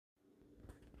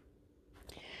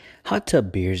Hot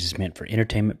Tub Beers is meant for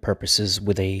entertainment purposes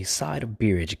with a side of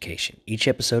beer education. Each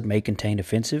episode may contain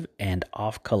offensive and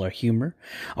off-color humor.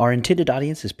 Our intended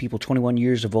audience is people 21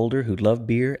 years of older who love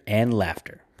beer and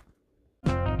laughter.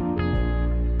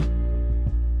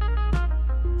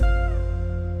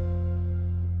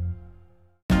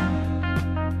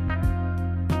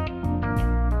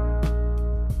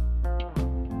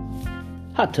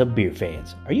 Hot Tub Beer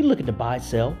fans, are you looking to buy,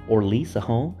 sell, or lease a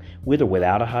home with or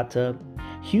without a hot tub?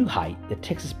 Hugh Height, the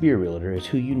Texas Beer Realtor, is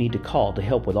who you need to call to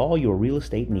help with all your real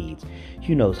estate needs.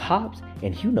 Hugh knows hops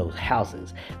and Hugh knows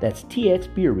houses. That's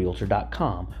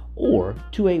txbeerrealtor.com or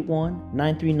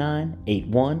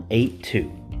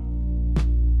 281-939-8182.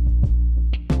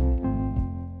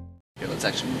 Here, let's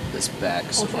actually move this back.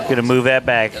 We're going to move that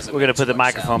back. We're going to put the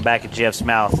microphone back in Jeff's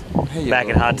mouth. Back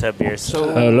in Hot Tub Beer.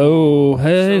 Hello.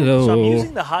 So I'm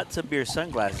using the Hot Tub Beer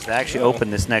sunglasses to actually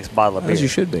open this next bottle of beer. As you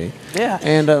should be. Yeah.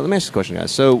 And let me ask you a question,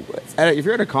 guys. So, if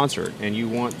you're at a concert and you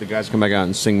want the guys to come back out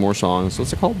and sing more songs,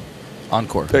 what's it called?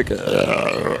 Encore.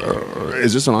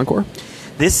 Is this an encore?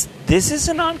 This is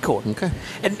an encore. Okay.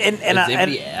 And Did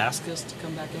anybody ask us to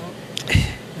come back out?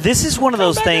 this is one of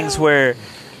those things where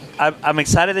I'm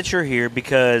excited that you're here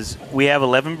because we have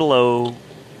 11 Below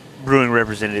Brewing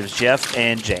representatives, Jeff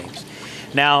and James.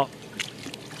 Now,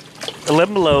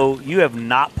 11 Below, you have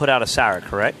not put out a sour,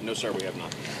 correct? No, sir, we have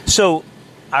not. So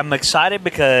I'm excited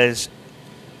because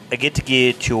I get to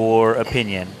get your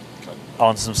opinion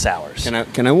on some sours.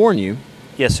 Can I warn you?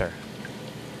 Yes, sir.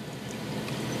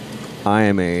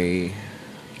 I'm a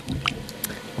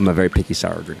very picky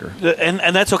sour drinker.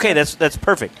 And that's okay. That's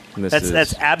perfect.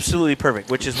 That's absolutely perfect,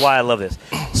 which is why I love this.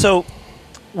 So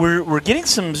we're getting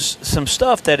some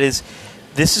stuff that is.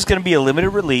 This is going to be a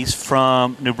limited release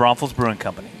from New Braunfels Brewing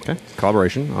Company. Okay,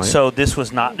 collaboration. Oh, yeah. So this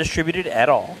was not distributed at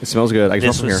all. It smells good. I can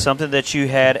This smell from was here. something that you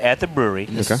had at the brewery.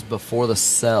 And this is before the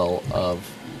sale of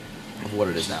what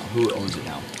it is now. Who owns it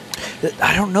now?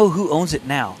 I don't know who owns it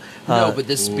now. No, but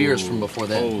this beer is from before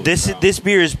then. This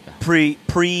beer is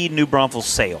pre New Braunfels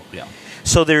sale. Yeah.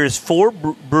 So there's four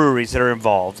breweries that are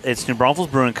involved. It's New Braunfels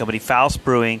Brewing Company, Faust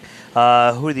Brewing. Who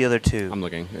are the other two? I'm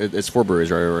looking. It's 4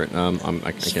 breweries, right? I can't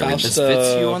read Is this.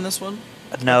 Fitzhugh on this one?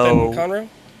 No, Conroe?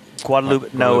 Guadalupe.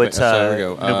 No, it's there we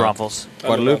go. New Braunfels.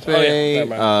 Guadalupe, Oh, yeah,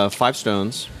 never mind. Five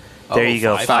Stones, There you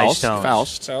go. Five Stones.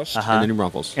 Faust, Faust. Uh-huh. and the New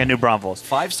Braunfels. And New Braunfels.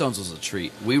 Five Stones was a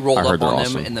treat. We rolled I heard up they're on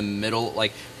awesome. them in the middle.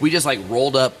 Like we just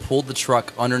rolled up, pulled the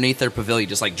truck underneath their pavilion,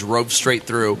 just drove straight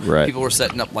through. Right. People were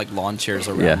setting up lawn chairs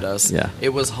around us. Yeah.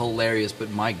 It was hilarious,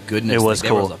 but my goodness, It was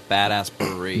there cool. was a badass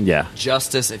brewery. Yeah.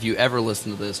 Justice, if you ever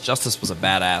listen to this, Justice was a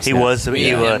badass. He was. Me He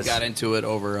and him was. got into it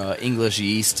over English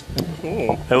yeast. It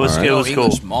was. All right. It was cool.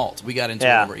 English malt. We got into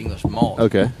Yeah. it over English malt.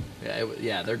 Okay.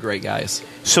 Yeah, they're great guys.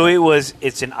 So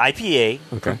it's an IPA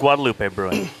Okay. from Guadalupe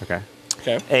Brewing, Okay.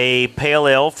 Okay. a Pale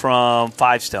Ale from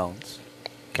Five Stones,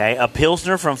 okay, a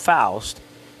Pilsner from Faust,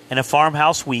 and a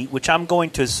Farmhouse Wheat, which I'm going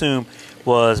to assume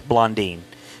was Blondine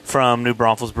from New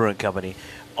Braunfels Brewing Company,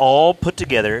 all put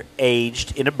together,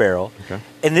 aged in a barrel. Okay.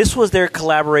 And this was their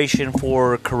collaboration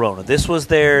for Corona. This was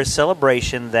their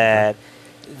celebration that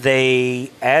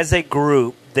they, as a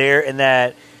group, there in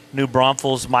that New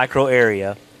Braunfels micro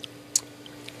area,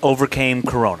 overcame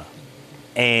Corona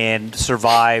and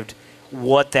survived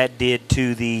what that did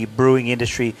to the brewing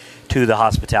industry, to the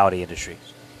hospitality industry.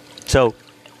 So,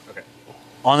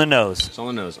 on the nose. It's on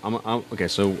the nose. Okay,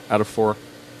 so out of 4,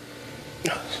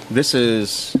 this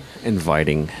is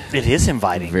inviting. It is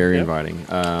inviting. Very inviting.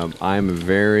 I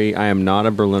am not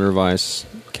a Berliner Weiss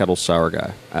kettle sour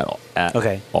guy at all.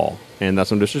 Okay. All. And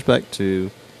that's no disrespect to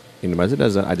anybody that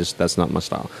does that. That's not my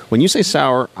style. When you say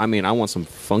sour, I mean I want some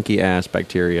funky ass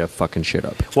bacteria fucking shit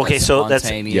up. Well, okay, so that's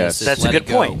Spontaneous, yes. just that's a let good it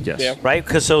go. point. Yes. Yeah. Right?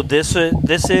 Because so this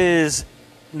is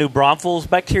New Braunfels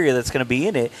bacteria that's going to be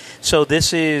in it. So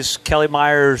this is Kelly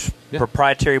Meyer's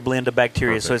proprietary blend of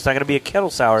bacteria. Perfect. So it's not going to be a kettle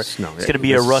sour. No, it's going to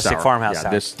be a this is rustic sour. farmhouse Yeah,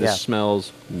 sour. This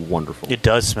smells wonderful. It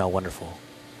does smell wonderful.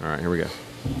 All right, here we go.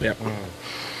 Yep.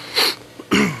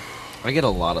 I get a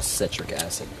lot of citric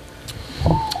acid.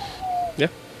 Yeah.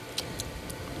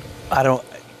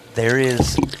 There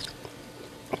is.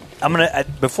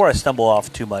 Before I stumble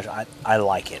off too much, I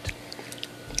like it.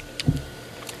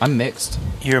 I'm mixed.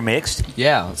 You're mixed?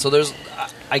 Yeah, so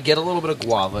I get a little bit of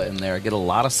guava in there. I get a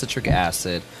lot of citric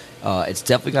acid. It's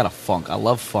definitely got a funk. I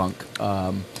love funk.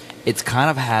 It's kind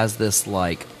of has this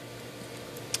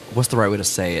what's the right way to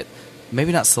say it?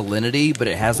 Maybe not salinity, but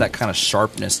it has that kind of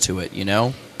sharpness to it. You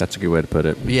know? That's a good way to put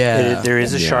it. Yeah, There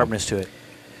is a Yeah. sharpness to it.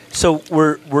 So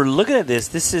we're looking at this.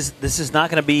 This is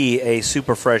not going to be a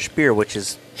super fresh beer, which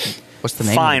is What's the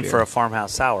name? fine of the for beer? a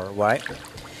farmhouse sour, right?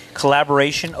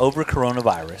 Collaboration over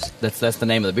coronavirus. That's the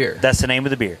name of the beer. That's the name of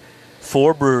the beer.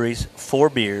 4 breweries, 4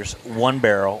 beers, 1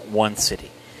 barrel, 1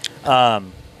 city.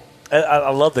 I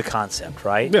love the concept,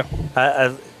 right? Yeah.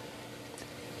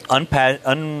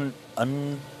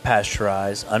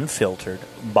 Unpasteurized, unfiltered,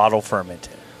 bottle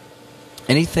fermented.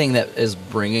 Anything that is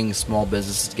bringing small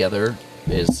businesses together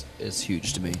is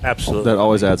huge to me. Absolutely. That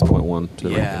always adds 0.1 to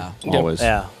the Yeah. ranking. Always.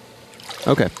 Yeah.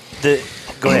 Okay.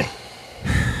 Go ahead.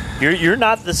 You're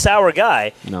not the sour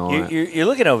guy. No, You're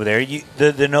looking over there.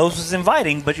 The nose was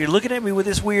inviting, but you're looking at me with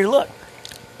this weird look.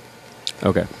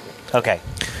 Okay. Okay.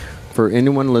 For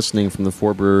anyone listening from the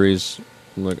 4 breweries,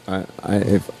 look,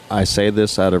 if I say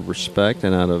this out of respect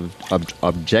and out of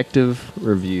objective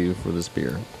review for this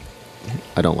beer,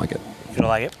 I don't like it. You don't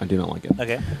like it? I do not like it.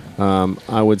 Okay.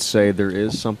 I would say there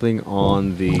is something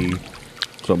on the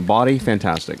body.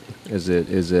 Fantastic. Is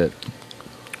it?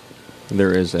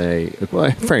 There is a.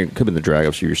 Well, Frank, could have been the drag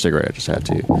of your cigarette. I just had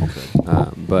to.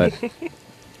 But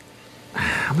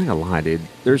I'm not gonna lie, dude.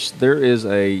 There is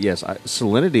a yes.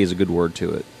 Salinity is a good word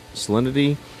to it.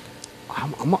 Salinity.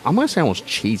 I'm gonna say almost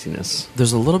cheesiness.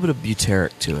 There's a little bit of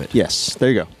butyric to it. Yes, there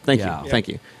you go. Thank Yeah. you. Thank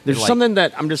you. There's Like- something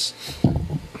that I'm just,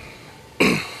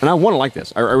 and I want to like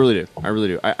this. I really do. I really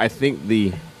do. I think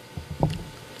the.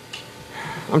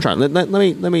 I'm trying. Let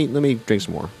me drink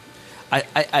some more.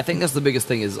 I think that's the biggest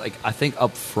thing is like I think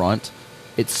up front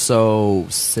it's so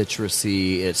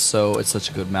citrusy, it's such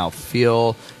a good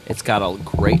mouthfeel. It's got a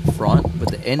great front,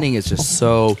 but the ending is just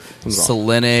so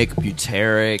salinic,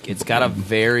 butyric. It's got a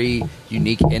very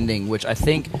unique ending, which I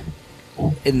think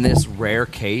in this rare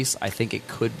case, I think it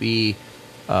could be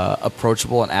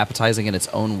approachable and appetizing in its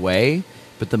own way.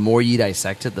 But the more you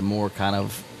dissect it, the more kind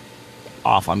of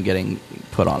off I'm getting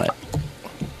put on it.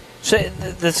 So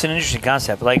that's an interesting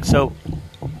concept. Like, so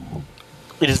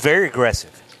it is very aggressive.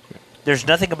 There's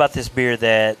nothing about this beer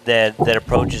that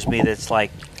approaches me that's like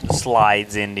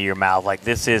slides into your mouth. Like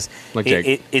this is Like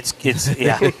Jake. it's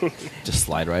yeah. Just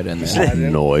slide right in there.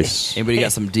 Noise. Anybody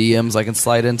got some DMs I can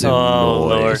slide into? Oh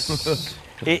Lord. Noise.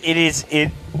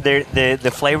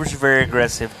 The flavors are very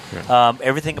aggressive.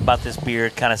 Everything about this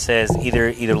beer kind of says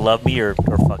either love me or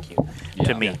fuck you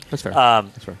to me. Yeah, that's fair.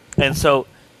 That's fair. And so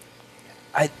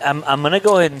I'm going to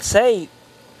go ahead and say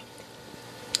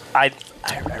I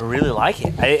really like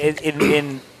it.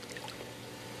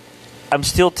 I'm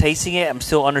still tasting it. I'm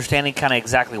still understanding kind of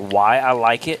exactly why I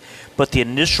like it. But the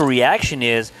initial reaction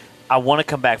is I want to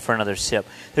come back for another sip.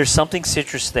 There's something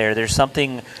citrus there. There's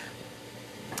something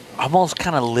almost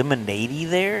kind of lemonade-y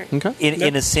there. Okay.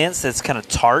 In a sense that's kind of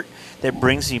tart that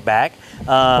brings me back.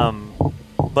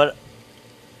 But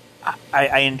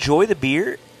I enjoy the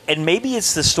beer. And maybe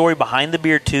it's the story behind the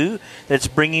beer too that's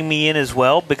bringing me in as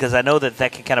well, because I know that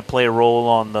can kind of play a role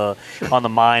on the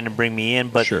mind and bring me in.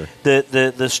 But Sure.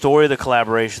 the story of the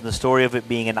collaboration, the story of it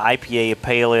being an IPA, a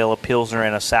pale ale, a pilsner,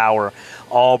 and a sour,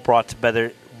 all brought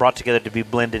together to be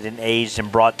blended and aged and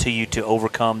brought to you to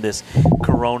overcome this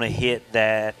Corona hit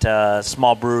that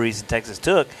small breweries in Texas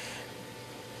took.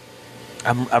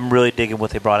 I'm really digging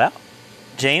what they brought out.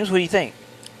 James, what do you think?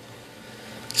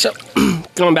 So,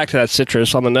 going back to that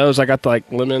citrus on the nose, I got like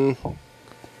lemon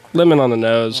on the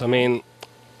nose. I mean,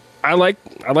 I like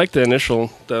the initial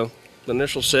sip, the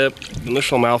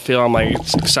initial mouthfeel. I'm like,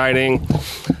 it's exciting.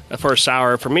 For a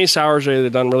sour, for me, sours are either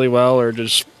done really well or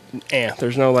just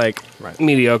There's no like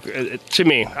mediocre. To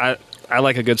me, I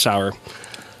like a good sour,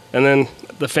 and then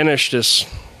the finish just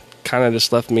kind of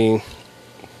just left me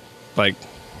like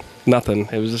nothing.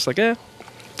 It was just like,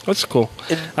 that's cool.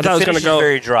 I thought it was going to go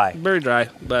very dry. very dry,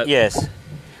 but Yes.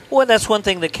 Well, that's one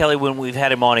thing that Kelly, when we've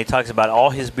had him on, he talks about all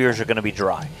his beers are going to be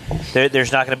dry.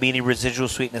 There's not going to be any residual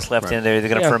sweetness left in there. They're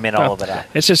going to ferment all of it out.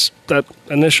 It's just that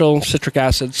initial citric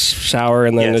acid sour,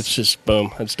 and then Yes. it's just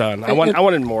boom, it's done. I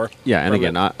wanted more. Yeah, and from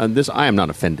again, it. I am not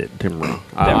offended. Don't get me wrong.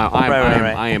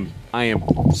 Right. I am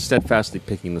steadfastly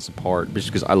picking this apart just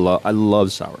because I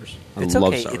love sours. It's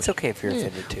love okay. sours. It's okay if you're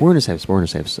offended too. We're in a safe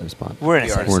spot. We're in a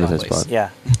We are safe in We're in a some safe place. spot. Yeah.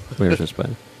 We're in a safe spot.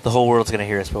 The whole world's going to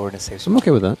hear us, but we're in a safe I'm spot. okay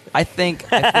with that. I think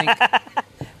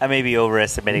I may be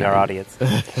overestimating our audience.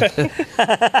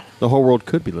 The whole world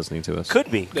could be listening to us.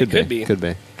 Could be. Could be. Could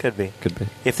be. Could be. Could be.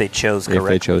 If they chose If they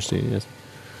correctly. chose to, yes.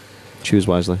 Choose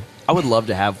wisely. I would love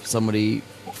to have somebody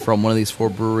from one of these four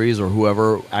breweries or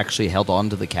whoever actually held on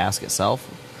to the cask itself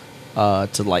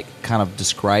to like kind of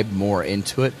describe more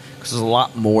into it, because there's a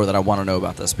lot more that I want to know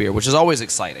about this beer, which is always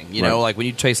exciting. You know, Right. like when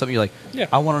you taste something, you're like, Yeah.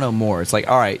 I want to know more. It's like,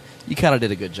 all right, you kind of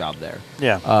did a good job there.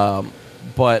 Yeah.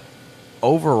 But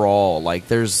overall, like,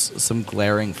 there's some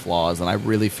glaring flaws, and I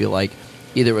really feel like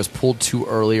either it was pulled too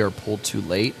early or pulled too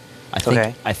late.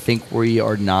 I think we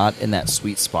are not in that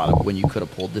sweet spot of when you could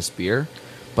have pulled this beer,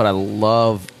 but I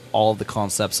love all of the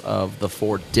concepts of the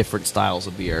 4 different styles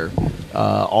of beer,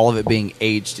 all of it being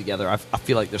aged together. I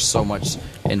feel like there's so much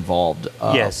involved.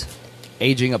 Yes.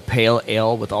 Aging a pale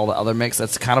ale with all the other mix,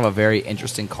 that's kind of a very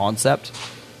interesting concept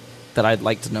that I'd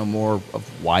like to know more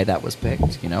of why that was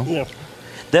picked, you know? Yeah.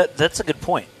 That's a good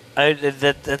point.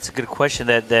 That's a good question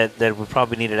that we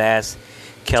probably needed to ask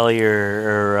Kelly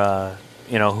or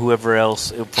whoever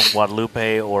else from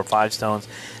Guadalupe or Five Stones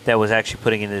that was actually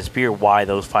putting into this beer, why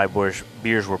those 5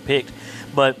 beers were picked.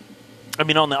 But I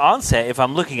mean, on the onset, if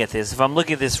I'm looking at this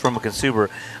from a consumer,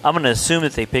 I'm going to assume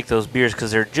that they picked those beers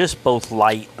because they're just both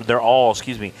light. They're all,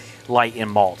 light in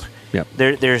malt. Yep.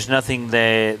 There's nothing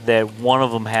that one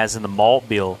of them has in the malt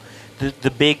bill.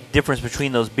 The big difference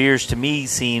between those beers to me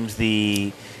seems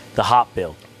the hop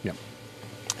bill. Yep.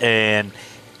 And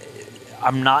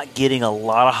I'm not getting a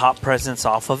lot of hop presence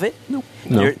off of it. Nope.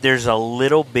 No. There's a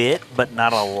little bit, but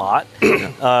not a lot.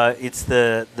 It's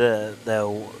the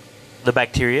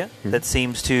bacteria that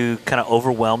seems to kind of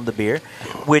overwhelm the beer,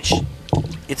 which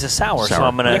it's a sour. So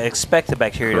I'm going to expect the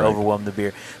bacteria to overwhelm the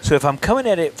beer. So if I'm coming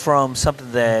at it from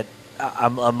something that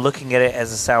I'm looking at it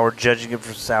as a sour, judging it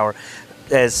for sour,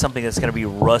 as something that's going to be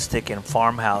rustic and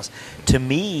farmhouse, to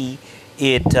me,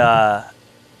 it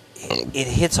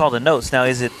hits all the notes. Now,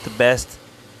 is it the best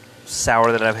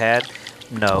sour that I've had?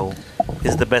 No.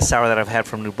 Is it the best sour that I've had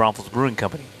from New Braunfels Brewing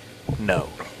Company? No.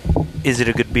 Is it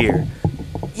a good beer?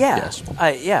 Yeah. Yes.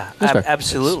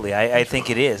 Absolutely. I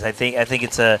think it is. I think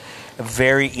it's a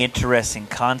very interesting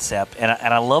concept, and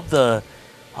I love the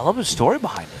story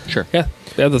behind it. Sure. Yeah.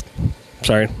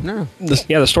 Sorry. No.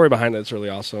 The story behind it's really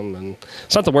awesome, and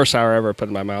it's not the worst sour I ever put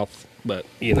in my mouth, but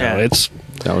it's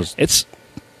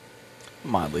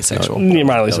mildly sexual.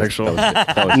 Mildly sexual.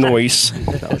 Noise.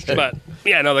 That was true. But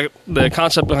yeah, no, the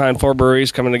concept behind 4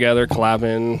 breweries coming together,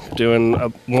 collabing, doing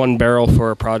one barrel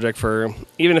for a project for,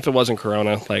 even if it wasn't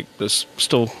Corona, like this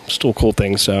still a cool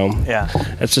thing. So Yeah.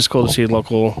 it's just cool to see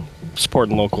local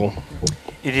supporting local.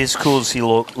 It is cool to see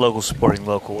local supporting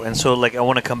local. And so, I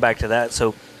want to come back to that.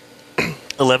 So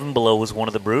 11 Below was one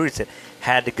of the breweries that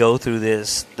had to go through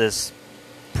this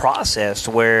process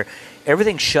where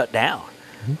everything shut down,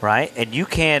 right? And you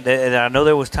can't. And I know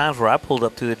there was times where I pulled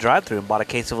up to the drive-thru and bought a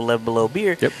case of 11 Below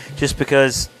beer, just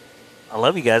because I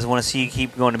love you guys. I want to see you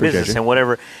keep going to business, and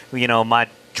whatever my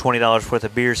 $20 worth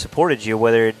of beer supported you.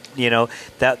 Whether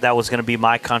that was going to be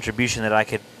my contribution that I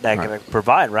could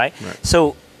provide, right?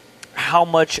 So, how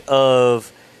much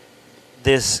of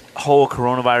this whole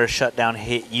coronavirus shutdown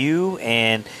hit you,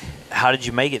 and how did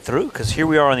you make it through? Because here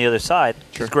we are on the other side.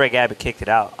 Because Greg Abbott kicked it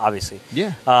out, obviously.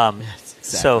 Yeah.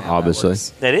 So Obviously.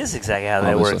 that is exactly how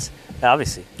that works.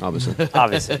 Obviously.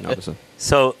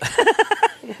 So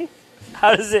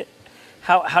how does it?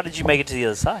 How did you make it to the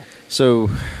other side? So,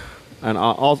 and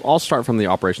I'll start from the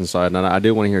operations side, and I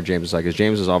do want to hear James' side, because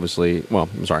James is obviously,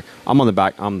 I'm sorry, I'm on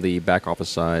the back office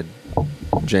side.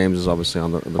 James is obviously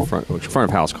on the front of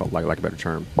house, called like a better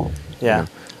term. Yeah.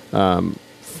 So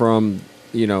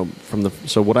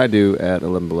what I do at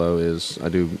 11 Below is I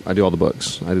do all the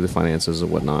books, I do the finances and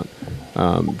whatnot.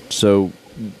 So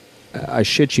I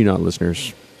shit you not,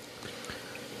 listeners.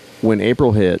 When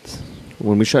April hit,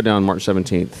 when we shut down March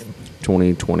 17th,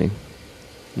 2020,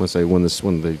 let's say when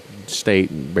the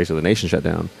state, basically the nation, shut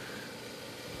down,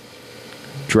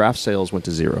 draft sales went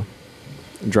to zero.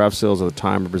 Draft sales at the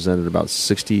time represented about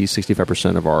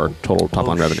 65% of our total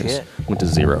top-line revenues. Went to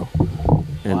zero.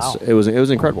 And wow. So it was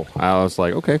incredible. I was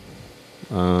like, okay.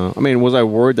 Was I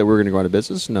worried that we were going to go out of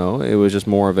business? No. It was just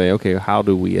more of okay, how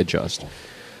do we adjust?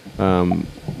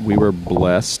 We were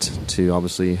blessed to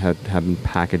obviously have been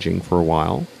packaging for a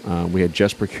while. We had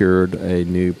just procured a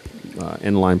new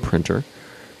inline printer,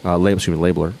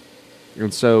 labeler.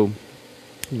 And so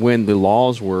when the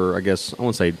laws were,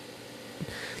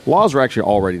 laws were actually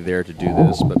already there to do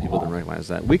this, but people didn't recognize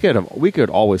that. We could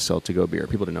always sell to-go beer.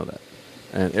 People didn't know that.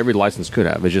 And every license could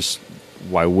have. It's just,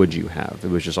 why would you have? It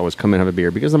was just always come in and have a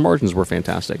beer because the margins were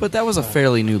fantastic. But that was a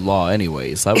fairly new law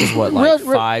anyways. That was what,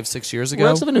 5-6 years ago?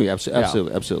 Relatively new,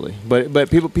 absolutely. But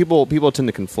people tend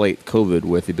to conflate COVID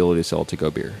with the ability to sell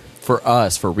to-go beer. For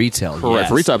us, for retail, correct. Yes.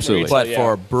 For retail, absolutely. But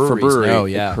for breweries, no,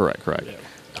 yeah. Correct.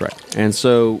 And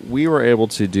so we were able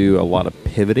to do a lot of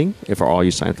pivoting. If all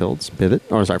you Seinfelds pivot,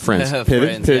 friends,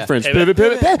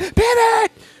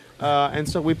 pivot. And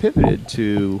so we pivoted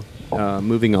to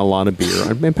moving a lot of beer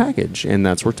and package, and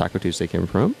that's where Taco Tuesday came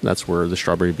from. That's where the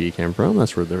Strawberry Bee came from.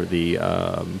 That's where the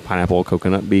Pineapple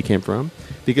Coconut Bee came from,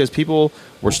 because people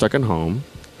were stuck at home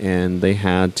and they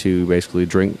had to basically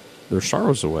drink their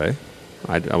sorrows away.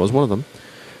 I was one of them.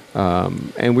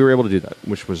 And we were able to do that,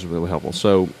 which was really helpful.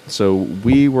 So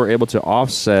we were able to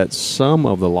offset some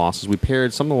of the losses. We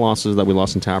paired some of the losses that we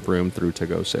lost in tap room through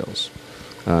to-go sales.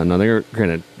 Now,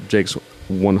 granted, Jake's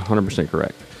 100%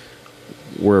 correct.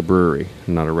 We're a brewery,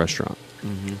 not a restaurant.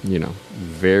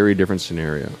 Very different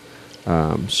scenario.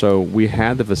 So we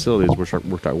had the facilities which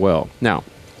worked out well. Now,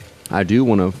 I do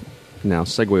want to now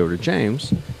segue over to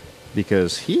James,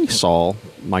 because he saw,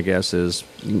 my guess is,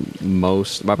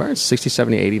 about 60,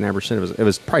 70, 89% of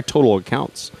his probably total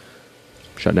accounts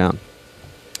shut down.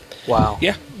 Wow.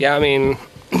 Yeah. I mean,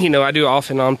 I do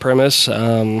often on premise.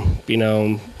 I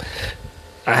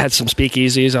had some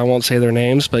speakeasies. I won't say their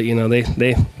names, but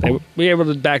they were able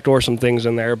to backdoor some things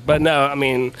in there. But no, I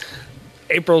mean,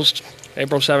 April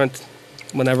 7th,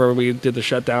 whenever we did the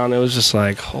shutdown, it was just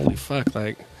like, holy fuck!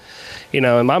 Like,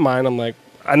 in my mind, I'm like,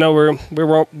 I know we're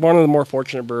one of the more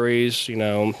fortunate breweries.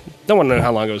 Don't want to know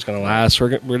how long it was going to last.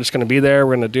 We're just going to be there.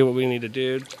 We're going to do what we need to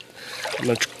do. I'm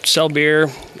going to sell beer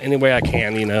any way I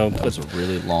can. That was a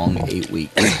really long 8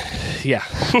 weeks. Yeah.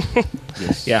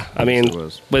 Yes. Yeah. I mean,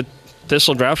 with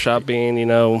Thistle Draft Shop being,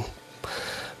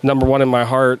 number one in my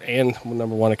heart and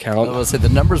number one account. I was say the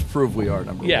numbers prove we are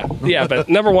number one. Yeah, but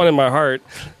number one in my heart.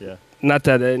 Yeah. Not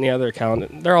that any other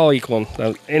account. They're all equal.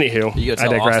 Anywho, You I tell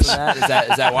digress. Austin that?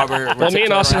 Is that why we're Well, me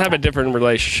and Austin have a different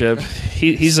relationship.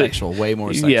 He's sexual, way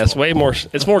more sexual. Yes, way more.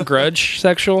 It's more grudge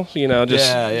sexual. Just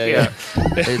Yeah.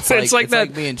 It's like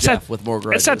that. me and Jeff with more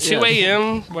grudges. It's at 2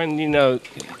 a.m. when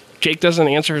Jake doesn't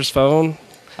answer his phone.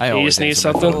 I He always just needs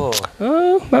answer my something.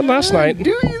 phone. Not last night. Do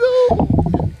you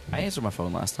though? I answered my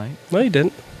phone last night. No, you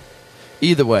didn't.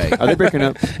 Either way, Are they breaking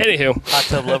up? Anywho, Hot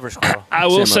tub lovers quarrel. I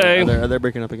will say. Are they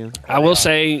breaking up again? I will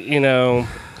say. Here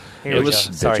It we was-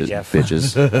 go. Sorry, Bitches, Jeff.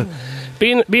 Bitches.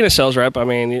 being a sales rep, I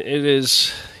mean, it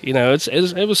is,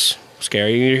 it was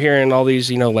scary. You're hearing all these,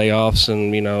 layoffs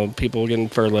and, people getting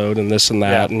furloughed and this and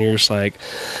that. Yeah. And you're just like,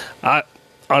 I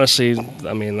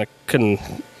couldn't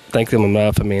thank them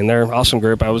enough. I mean, they're an awesome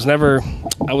group. I was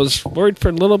worried for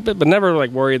a little bit, but never like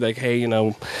worried like, hey,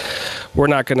 we're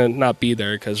not going to not be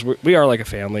there, because we are like a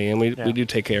family, and we do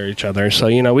take care of each other. So,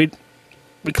 we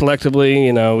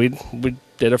collectively, we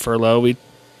did a furlough. We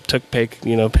took pay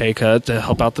cut to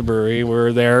help out the brewery. We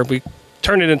were there. We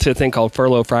turned it into a thing called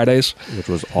Furlough Fridays. Which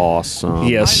was awesome.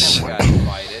 Yes. I never got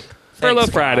invited. Furlough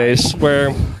Thanks, Fridays, where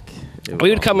It was we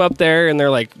would awesome. come up there and they're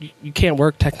like, you can't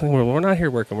work technically. We're not here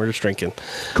working. We're just drinking.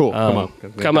 Cool. Come on.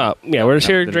 Come up. Yeah, we're just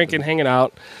here Yeah. drinking, hanging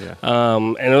out. Yeah.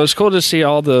 And it was cool to see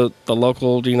all the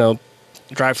local,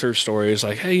 drive-through stories.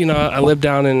 Like, hey, I live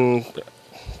down in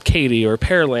Katy or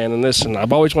Pearland and this, and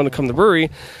I've always wanted to come to the brewery,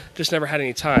 just never had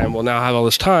any time. Well, now I have all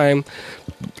this time,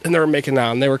 and they were making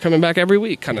out, and they were coming back every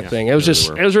week, kind of Yeah, thing. It was they just,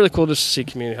 really were. it was really cool just to see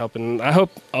community help, and I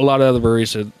hope a lot of other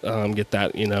breweries would get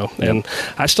that, And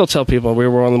I still tell people we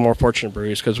were one of the more fortunate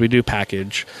breweries because we do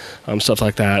package stuff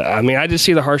like that. I mean, I did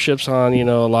see the hardships on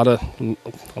a lot of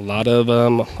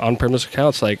on-premise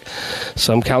accounts. Like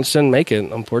some accounts didn't make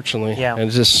it, unfortunately. Yeah. And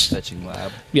it's just Fetching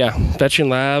lab. Fetching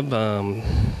Lab.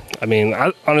 I mean,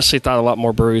 I honestly thought a lot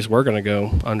more breweries were going to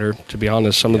go under, to be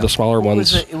honest. Some of the smaller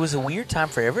ones. It was a weird time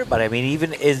for everybody. I mean,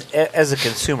 even as a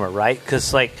consumer, right?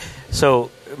 Because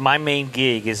so my main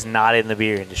gig is not in the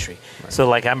beer industry. Right.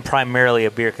 So I'm primarily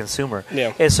a beer consumer.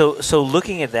 Yeah. And so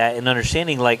looking at that and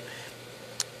understanding,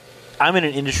 I'm in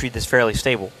an industry that's fairly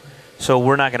stable. So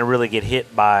we're not going to really get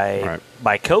hit by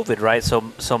COVID, right?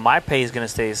 So my pay is going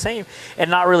to stay the same, and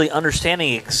not really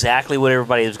understanding exactly what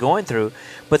everybody is going through,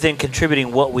 but then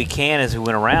contributing what we can as we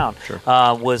went around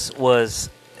was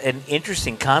an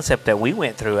interesting concept that we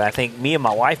went through. I think me and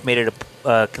my wife made it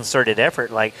a concerted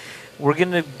effort. We're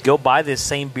going to go buy this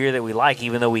same beer that we like,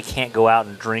 even though we can't go out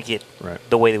and drink it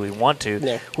the way that we want to.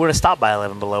 Yeah. We're going to stop by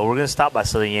 11 Below. We're going to stop by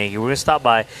Southern Yankee. We're going to stop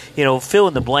by, fill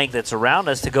in the blank that's around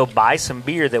us to go buy some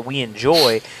beer that we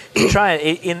enjoy, to try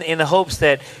in the hopes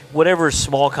that whatever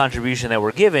small contribution that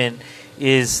we're given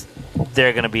is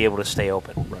they're going to be able to stay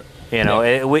open. Right.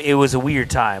 It was a weird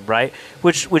time, right?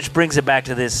 Which brings it back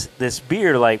to this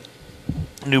beer, like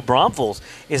New Braunfels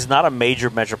is not a major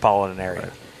metropolitan area.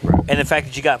 Right. And the fact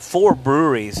that you got 4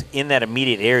 breweries in that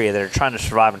immediate area that are trying to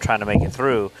survive and trying to make it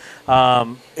through,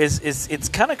 it's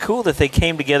kind of cool that they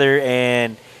came together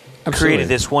and created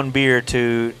this one beer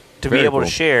to be able to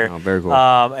share, very cool.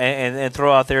 and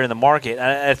throw out there in the market.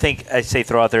 I think I say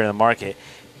throw out there in the market.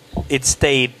 It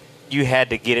stayed. You had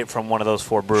to get it from one of those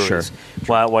 4 breweries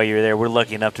while you were there. We're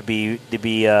lucky enough to be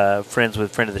friends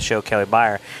with friend of the show Kelly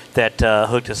Byer that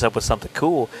hooked us up with something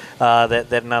cool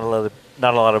that not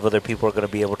not a lot of other people are going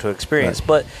to be able to experience.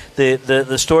 Right. But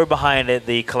the story behind it,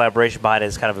 the collaboration behind it,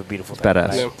 is kind of a beautiful thing.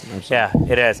 Badass. Yeah. Absolutely. Yeah,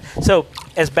 it is. So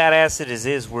as badass as it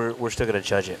is, we're still going to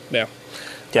judge it. Yeah.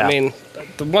 Yeah. I mean,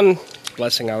 the one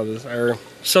blessing out of this, or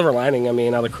silver lining, I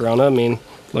mean, out of Corona, I mean,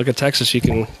 look at Texas, you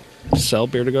can sell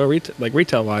beer to go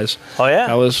retail wise. Oh yeah.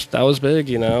 That was big,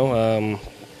 you know.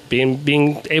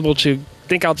 Being able to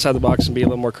think outside the box and be a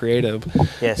little more creative,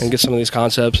 Yes. and get some of these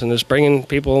concepts, and just bringing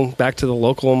people back to the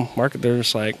local market. They're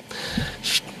just like,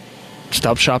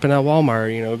 stop shopping at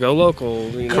Walmart, you know, go local.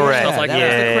 You know, Correct. Stuff like that that.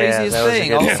 was the Yeah, craziest that was a thing.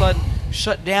 good All of a one. sudden,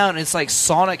 shut down. It's like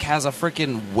Sonic has a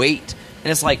freaking wait,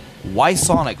 and it's like, why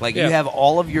Sonic? Like Yeah. you have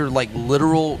all of your like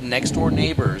literal next door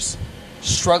neighbors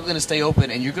struggling to stay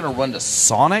open, and you're gonna run to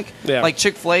Sonic? Yeah. Like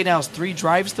Chick-fil-A now has 3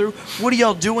 drive-through. What are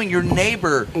y'all doing? Your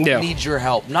neighbor Yeah. needs your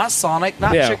help, not Sonic,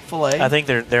 not Yeah. Chick-fil-A. I think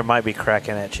there might be crack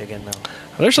in that chicken though.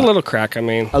 There's a little crack. I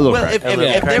mean, A little Well, crack. if A little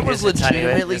there crack was is a tiny bit.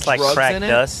 legitimately It's like drugs crack in it,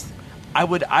 dust. I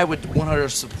would 100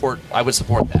 support. I would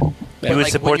support that. You But, would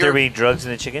like, support when there you're- being drugs in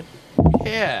the chicken?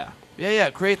 Yeah.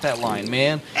 Create that line,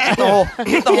 man. Get the whole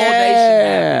nation. Man.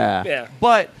 Yeah. yeah.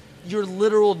 But your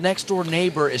literal next door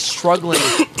neighbor is struggling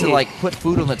to like put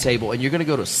food on the table, and you're gonna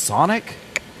go to Sonic?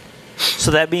 So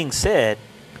that being said,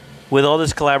 with all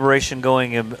this collaboration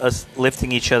going and us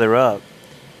lifting each other up,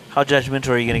 how judgmental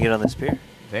are you going to get on this beer?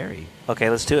 Very. Okay,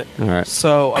 let's do it. All right.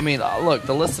 So, I mean, look,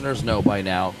 the listeners know by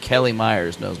now. Kelly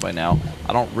Myers knows by now.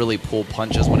 I don't really pull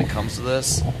punches when it comes to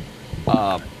this.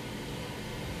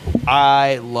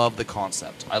 I love the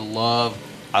concept. I love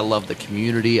the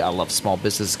community. I love small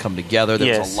businesses come together. There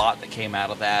was Yes. a lot that came out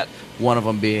of that. One of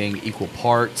them being equal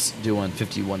parts, doing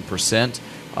 51%.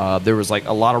 There was like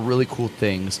a lot of really cool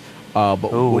things. But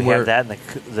Ooh, we we're have that in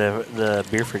the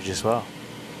beer fridge as well.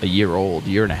 a year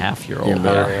and a half year old. Yeah,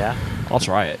 better. Oh, yeah. I'll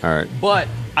try it. All right. But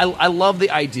I love the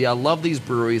idea. I love these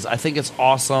breweries. I think it's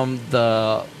awesome.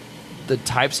 The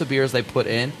types of beers they put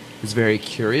in is very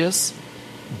curious.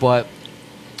 But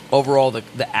overall,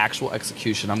 the actual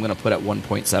execution, I'm going to put at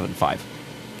 1.75.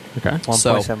 Okay.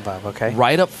 1.75, okay.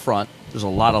 Right up front, there's a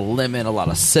lot of lemon, a lot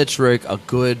of citric, a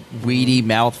good weedy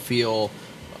mouthfeel.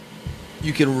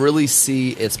 You can really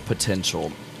see its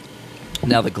potential.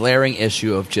 Now, the glaring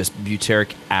issue of just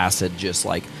butyric acid just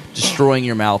like destroying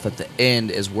your mouth at the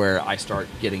end is where I start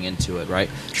getting into it, right?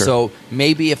 Sure. So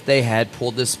maybe if they had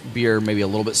pulled this beer maybe a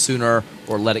little bit sooner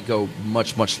or let it go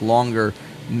much, much longer,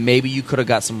 maybe you could have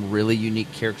got some really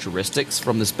unique characteristics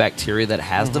from this bacteria that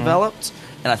has developed.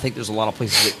 And I think there's a lot of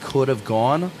places it could have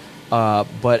gone.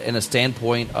 But in a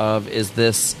standpoint of, is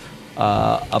this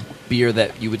a beer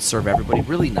that you would serve everybody?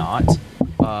 Really not.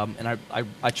 And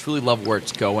I truly love where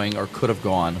it's going or could have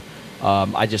gone.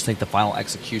 I just think the final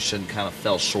execution kind of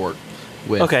fell short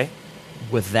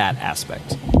with that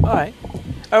aspect. All right.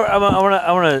 I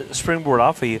want to springboard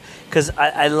off of you because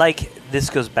I like this.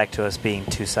 Goes back to us being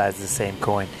two sides of the same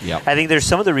coin. Yep. I think there's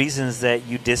some of the reasons that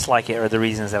you dislike it are the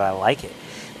reasons that I like it.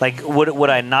 Like, would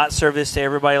I not serve this to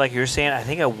everybody like you're saying? I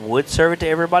think I would serve it to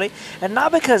everybody. And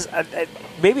not because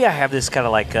maybe I have this kind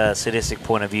of like sadistic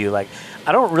point of view. Like,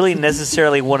 I don't really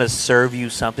necessarily want to serve you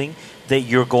something that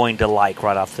you're going to like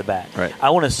right off the bat. Right. I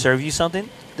want to serve you something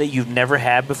that you've never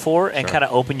had before and Sure. kind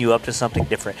of open you up to something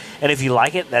different. And if you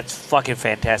like it, that's fucking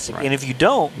fantastic. Right. And if you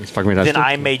don't, It's fucking fantastic. then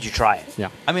I made you try it. Yeah.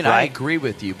 I mean, I Right. agree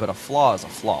with you, but a flaw is a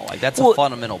flaw. Like, that's Well- a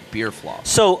fundamental beer flaw.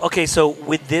 So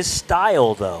with this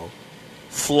style though,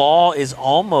 flaw is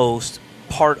almost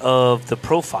part of the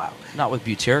profile. Not with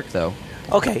butyric, though.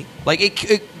 Okay.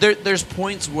 Like, there's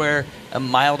points where a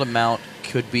mild amount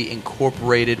could be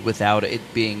incorporated without it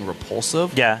being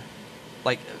repulsive. Yeah.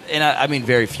 Like, and I mean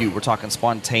very few. We're talking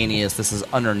spontaneous. This is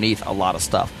underneath a lot of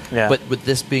stuff. Yeah. But with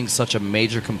this being such a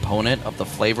major component of the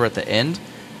flavor at the end,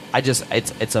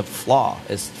 it's a flaw.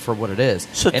 It's for what it is.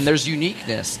 So and there's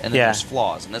uniqueness, and then Yeah. there's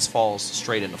flaws, and this falls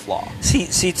straight into flaw. See,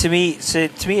 to me,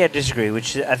 I disagree,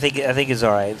 which I think is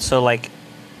all right. So like,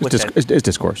 what's that? It's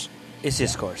discourse. It's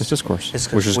discourse. It's discourse.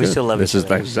 It's Which is we good. still love This each is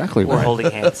other. exactly We're right. holding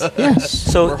hands. Yes.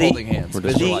 So We're holding hands. We're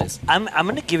Visualize. I'm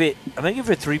gonna give it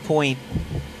 3.15.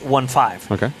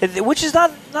 Okay. Which is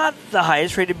not the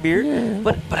highest rated beer,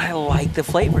 but I like the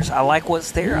flavors. I like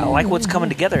what's there. I like what's coming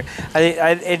together.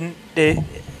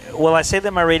 Will I say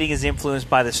that my rating is influenced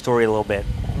by the story a little bit?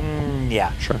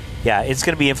 Yeah. Sure. Yeah, it's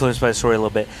going to be influenced by the story a little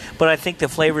bit. But I think the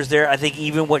flavors there, I think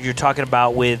even what you're talking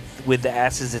about with the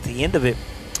acids at the end of it,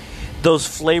 those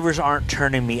flavors aren't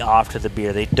turning me off to the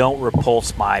beer. They don't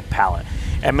repulse my palate.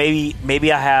 And maybe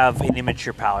I have an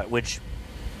immature palate, which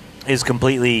is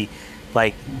completely,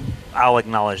 like, I'll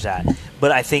acknowledge that.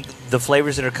 But I think the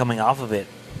flavors that are coming off of it,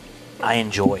 I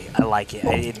enjoy. I like it.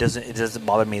 It doesn't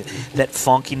bother me. That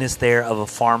funkiness there of a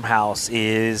farmhouse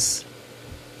is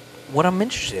what I'm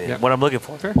interested in, Yeah. what I'm looking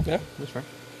for. Fair. What Yeah. That's fair.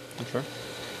 That's fair.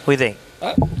 do you think?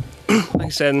 Like I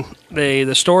said,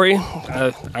 the story,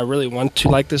 I really want to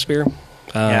like this beer.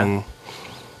 Yeah.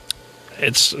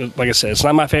 It's like I said, it's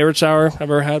not my favorite sour I've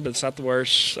ever had, but it's not the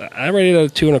worst. I rated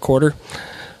it a 2.25.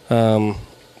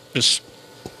 Just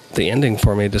the ending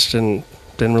for me just didn't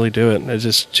really do it. It's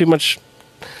just too much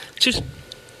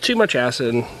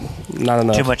acid, and not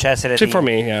enough. Too much acid at the For end.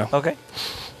 me, yeah. Okay.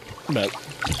 But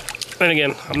then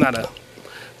again, I'm not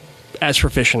as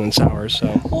proficient in sours,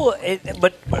 so Well,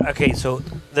 but okay, so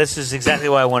this is exactly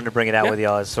why I wanted to bring it out with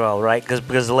y'all as well, right?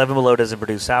 Because 11 Below doesn't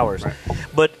produce sours,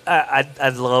 but I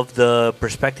love the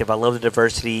perspective. I love the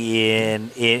diversity in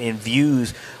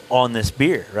views on this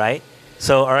beer, right?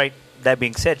 So, all right. That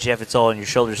being said, Jeff, it's all on your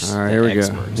shoulders. All right, here we go.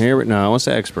 Expert. No, I want to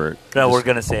say expert. No, we're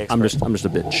gonna say expert. I'm just a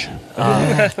bitch.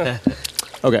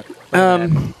 Okay.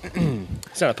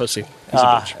 it's not a pussy. He's a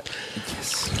bitch.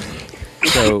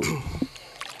 So,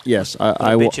 yes, I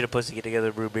I will. bitch you to pussy get together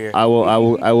to brew beer. I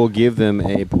will give them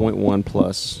a 0.1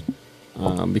 plus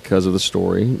because of the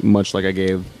story. Much like I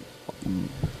gave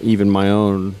even my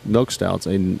own milk stouts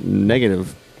a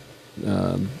negative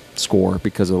score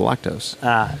because of the lactose.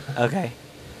 Okay.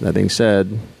 That being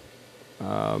said,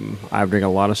 I've drank a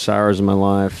lot of sours in my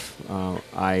life.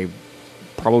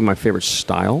 Probably my favorite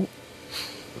style,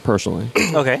 personally.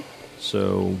 Okay.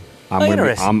 So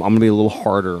Interesting. I'm gonna be a little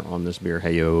harder on this beer.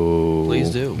 Hey yo,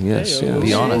 Please do. Yes, Hey-yo. yes.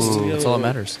 Be honest. Ooh. That's all that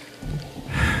matters.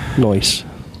 Noise.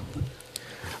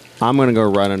 I'm gonna go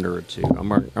right under a 2. I'm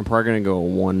probably gonna go a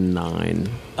 1.9.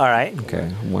 All right.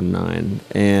 Okay, 1.9.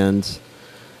 And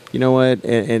you know what?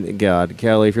 And God,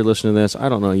 Kelly, if you're listening to this, I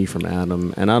don't know you from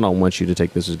Adam, and I don't want you to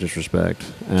take this as disrespect.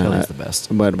 Kelly's the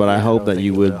best. But I hope don't that think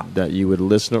you he would will.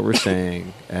 listen to what we're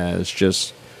saying as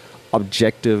just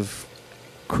objective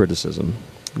criticism,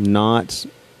 not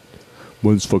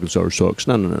well, this fucking sour sucks.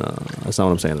 No. That's not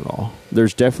what I'm saying at all.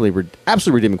 There's definitely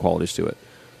absolutely redeeming qualities to it.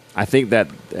 I think that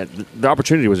the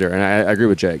opportunity was there, and I agree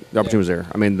with Jake. The opportunity was there.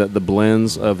 I mean, the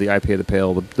blends of the IPA, the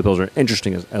pale, the pills are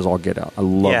interesting as all get out. I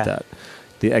love that.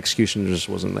 The execution just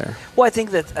wasn't there. Well, I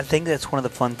think that's one of the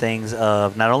fun things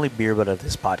of not only beer but of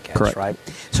this podcast, Correct. right?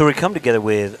 So we come together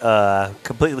with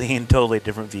completely and totally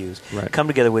different views. Right. Come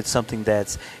together with something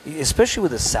that's, especially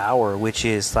with a sour, which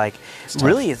is like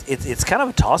really it's kind of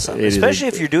a toss up, It is especially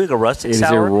if you're doing a rustic it is a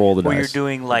sour roll of the where dice. you're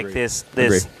doing like Agreed.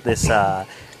 this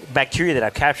bacteria that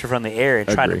I've captured from the air and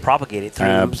trying to Agreed. propagate it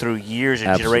through years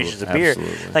and generations of beer.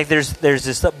 Absolutely. Like there's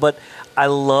this stuff, but I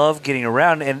love getting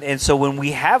around, and so when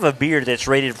we have a beer that's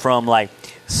rated from like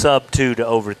sub 2 to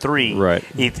over 3, Right.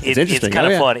 It's interesting. kind Oh,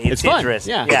 of yeah. fun. It's fun.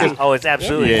 interesting. Yeah. Oh, it's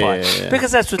absolutely Yeah, fun yeah.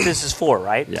 because that's what this is for,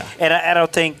 right? Yeah. And I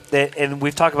don't think that, and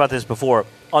we've talked about this before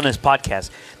on this podcast.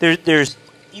 There's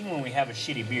even when we have a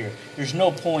shitty beer, there's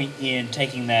no point in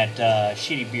taking that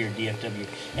shitty beer DFW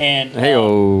and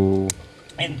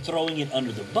and throwing it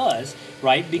under the bus,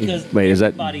 right? Because Wait, is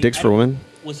that everybody- Dicks I for don't- women?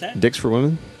 What's that? Dicks for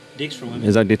women? Dicks for women.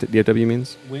 Is that DFW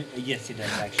means? Yes, it does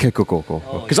actually. Okay, cool. Because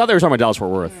Oh, I thought they were talking about Dallas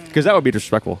Fort Worth. Because that would be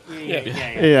disrespectful. Yeah.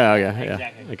 Exactly.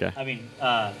 Okay. I mean,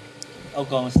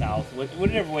 Oklahoma South,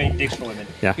 whatever way, Dicks for women.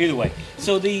 Yeah. Either way.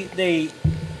 So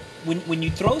when you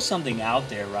throw something out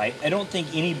there, right? I don't think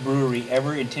any brewery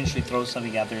ever intentionally throws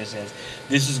something out there and says,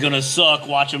 "This is gonna suck.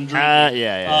 Watch them drink." it."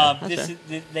 yeah.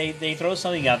 They throw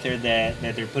something out there that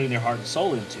they're putting their heart and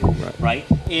soul into, right?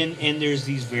 And there's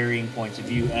these varying points of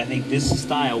view. And I think this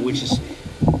style, which has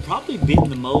probably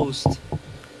been the most,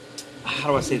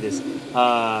 how do I say this?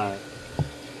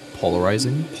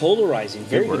 Polarizing. Polarizing.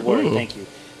 Very good word. Ooh. Thank you.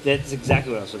 That's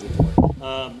exactly what I was looking for.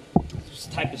 This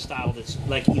type of style that's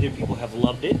like either people have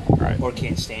loved it or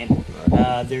can't stand it.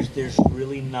 There's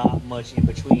really not much in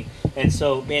between. And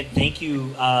so, man, thank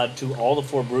you to all the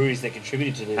 4 breweries that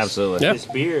contributed to this. Absolutely. This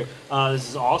beer. This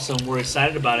is awesome. We're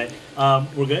excited about it.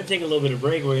 We're going to take a little bit of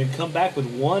break. We're going to come back with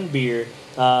one beer.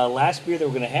 Last beer that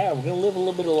we're going to have. We're going to live a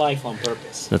little bit of life on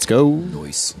purpose. Let's go.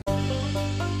 Noise.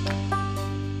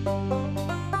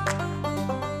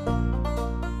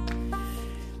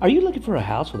 Are you looking for a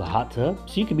house with a hot tub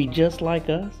so you can be just like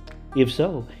us? If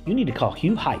so, you need to call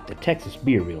Hugh Height, the Texas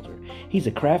Beer Realtor. He's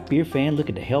a craft beer fan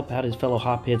looking to help out his fellow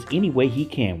hopheads any way he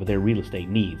can with their real estate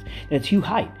needs. That's Hugh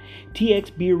Height,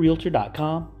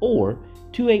 txbeerrealtor.com or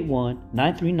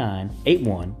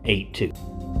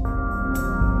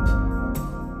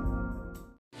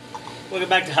 281-939-8182. Welcome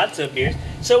back to Hot Tub Beers.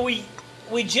 So we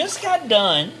just got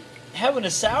done having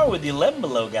a sour with the 11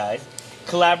 Below guys.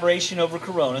 Collaboration over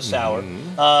Corona sour.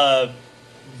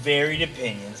 varied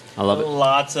opinions. I love it.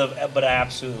 Lots of, but I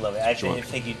absolutely love it. I Sure.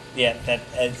 think that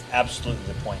is absolutely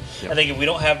the point. Yep. I think if we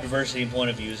don't have diversity in point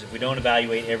of views, if we don't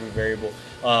evaluate every variable,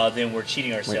 then we're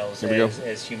cheating ourselves here we go.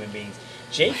 as human beings.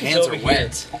 Jake hands is over are here wet.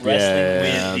 wrestling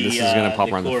Yeah, with the. this is gonna pop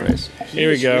the around the cord. face. He Here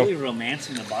we is go. Really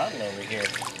romancing the bottle over here.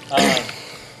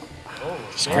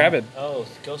 Just grab it. Oh,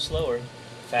 go slower,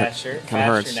 faster, Kinda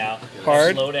faster hurts. now.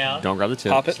 Hard. Slow down. Don't grab the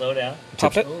tip. Pop it. Slow down.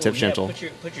 Pop it. Oh, Tip yeah, gentle. Put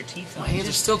your teeth on. My hands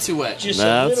are still too wet. Just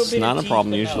That's a little bit not of a teeth,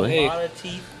 problem but usually. Not a lot of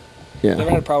teeth. Never Yeah.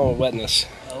 had a problem with wetness.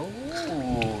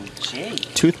 Oh,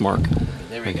 Jake. Tooth mark.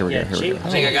 There we Here go. we go. Here we Jake. go.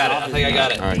 I think I got it. I think I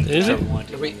got it. All right. Is it?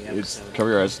 It's, cover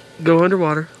your eyes. Go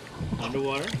underwater.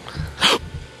 Underwater.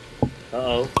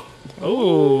 Uh-oh.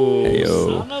 Oh,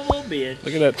 Heyo. Son of a bitch.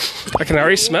 look at that! I can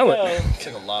already smell it. It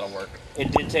took a lot of work.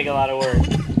 It did take a lot of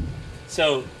work.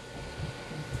 So,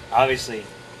 obviously,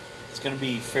 it's going to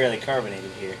be fairly carbonated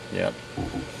here. Yep.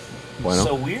 Bueno.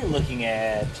 So we're looking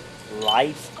at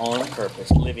life on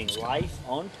purpose, living life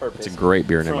on purpose. It's a great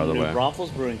beer name, from by the New way. Braunfels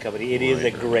Brewing Company. It is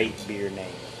a great beer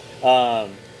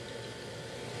name.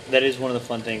 That is one of the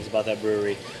fun things about that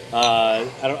brewery. I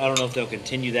don't know if they'll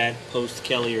continue that post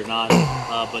Kelly or not,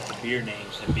 but the beer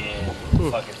names have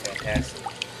been fucking fantastic.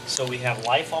 So we have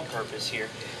life on purpose here.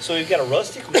 So we've got a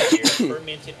rustic wheat beer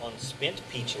fermented on spent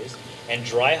peaches and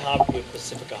dry hopped with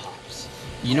Pacifica hops.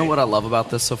 You know what I love about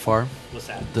this so far? What's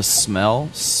that? The smell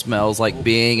smells like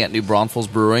being at New Braunfels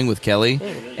Brewing with Kelly,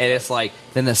 and it's like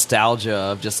the nostalgia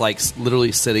of just like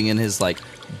literally sitting in his like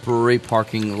brewery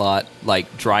parking lot,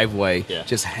 like driveway, Yeah.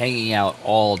 just hanging out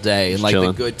all day, and like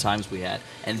chilling. the good times we had,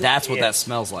 and that's what that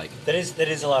smells like. That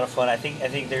is a lot of fun. I think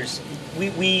there's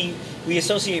we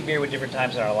associate beer with different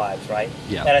times in our lives, right?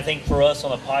 Yeah. And I think for us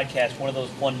on the podcast, one of those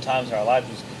fun times in our lives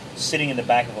was sitting in the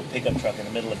back of a pickup truck in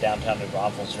the middle of downtown New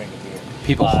Braunfels drinking beer.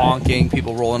 People honking,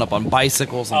 people rolling up on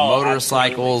bicycles and Oh,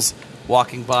 motorcycles,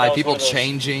 walking That by, was people one of those-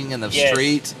 changing in the Yes.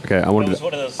 street. Okay, I It want was to.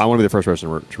 one of those- I want to be the first person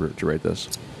to rate this.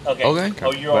 Okay. Okay.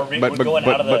 Oh, you're already we're going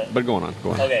out of the. But going on.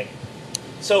 Go on. Okay.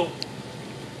 So,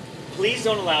 please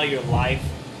don't allow your life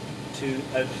to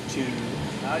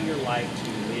allow your life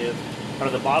to live. Or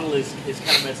the bottle is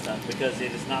kind of messed up because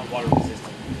it is not water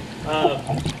resistant.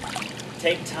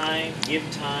 Take time, give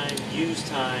time, use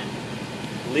time,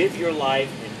 live your life,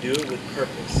 and do it with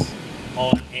purpose,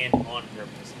 on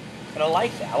purpose. And I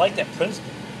like that. I like that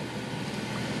principle.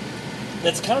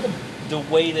 That's kind of the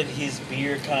way that his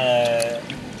beer kind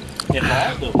of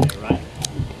evolved over there, right?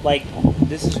 Like,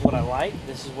 this is what I like.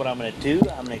 This is what I'm going to do.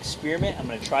 I'm going to experiment. I'm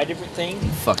going to try different things.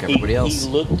 Fuck everybody else. He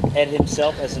looked at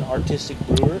himself as an artistic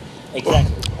brewer.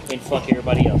 Exactly. And fuck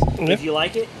everybody else. Yeah. If you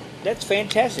like it, that's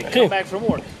fantastic. Come back for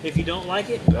more. If you don't like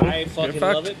it, I fucking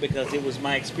fucked. love it because it was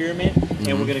my experiment, and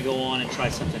we're going to go on and try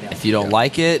something else. If you don't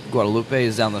like it, Guadalupe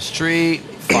is down the street.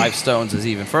 Five Stones is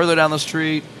even further down the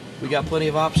street. We got plenty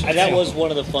of options. And that was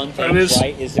one of the fun That things, is-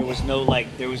 right? Is there was no like,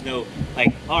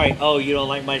 all right, oh, you don't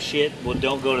like my shit? Well,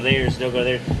 don't go to theirs. Don't go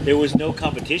there. There was no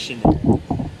competition there.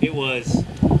 It was,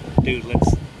 dude,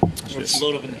 let's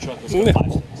load up in the truck. Let's go 5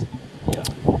 Stones. Yeah.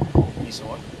 You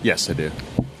saw it? Yes, I do.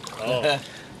 Oh,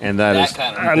 And that That is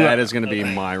kind of- that is going to be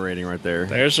my rating right there.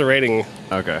 There's the rating.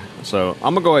 Okay, so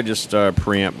I'm gonna go ahead and just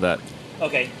preempt that.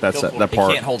 okay. That's go it. for That it. You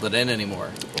part. can't hold it in anymore.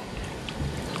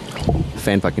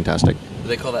 Fan-fucking-tastic. Do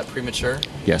they call that premature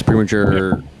Yes,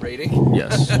 premature. rating?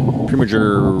 Yes,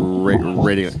 premature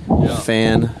rating.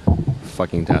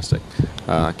 Fan-fucking-tastic.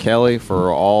 Kelly,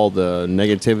 for all the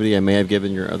negativity I may have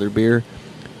given your other beer,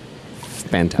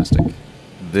 fantastic.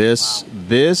 This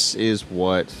is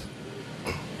what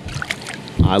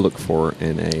I look for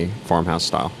in a farmhouse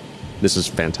style. This is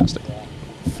fantastic.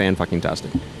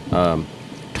 Fan-fucking-tastic.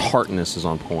 Tartness is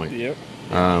on point. Yep.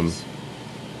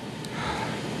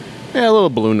 Yeah, a little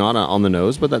balloon knot on the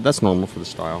nose, but that's normal for the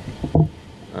style.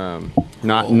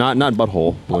 Not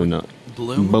butthole balloon knot.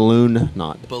 Balloon? Balloon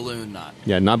knot. Balloon knot.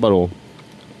 Yeah, not butthole.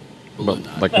 Balloon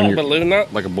But knot. like when you're Balloon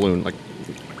knot? like a balloon, like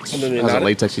Balloon has a knot?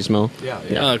 latexy smell. Yeah,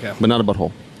 Yeah. Oh, okay. But not a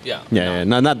butthole. Yeah. Yeah,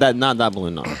 not that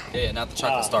balloon knot. Yeah, not the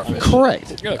chocolate starfish.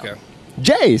 Correct. Okay.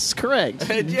 Jace, correct.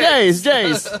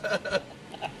 Jace.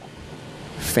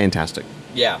 Fantastic.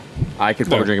 Yeah. I could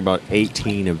probably drink about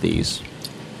 18 of these.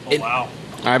 Oh, wow.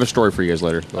 I have a story for you guys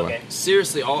later. by the way. Okay.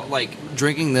 Seriously, all like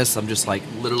drinking this, I'm just like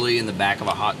literally in the back of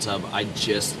a hot tub. I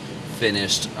just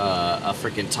finished a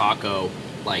freaking taco.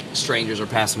 Like strangers are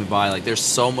passing me by. Like there's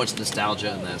so much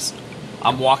nostalgia in this.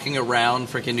 I'm walking around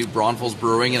freaking New Braunfels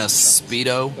Brewing in a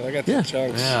Speedo. I got Yeah. the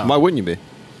chunks. Yeah. Why wouldn't you be?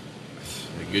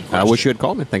 Good I question. wish you had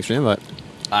called me. Thanks for the invite.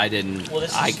 I didn't. Well,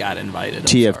 this I is- got invited.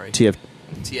 I'm sorry. TFTI.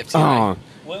 TFTI.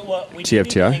 We need to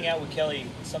TFTI. hang out with Kelly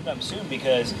sometime soon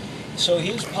because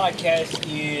his podcast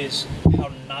is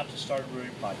how not to start a brewery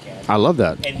podcast. I love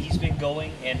that. And he's been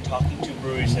going and talking to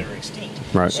breweries that are extinct.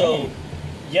 Right. So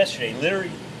yesterday,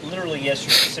 literally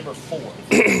yesterday, December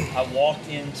 4th, I walked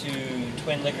into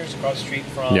Twin Liquors across the street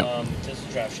from Yep.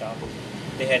 Thistle Draft Shop.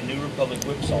 They had New Republic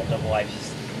Whipsall double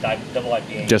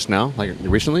IPA. Just now, like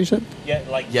recently, you said. Yeah,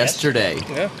 like Yesterday.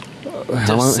 Yeah.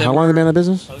 How long have they been in the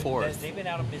business? So 4th. they've been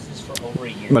out of business for over a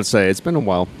year. Let's say it's been a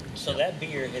while. So that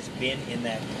beer has been in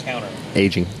that counter.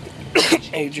 Aging.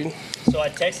 Aging. So I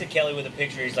texted Kelly with a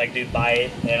picture. He's like, dude, buy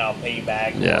it and I'll pay you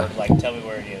back. Yeah. Or like, tell me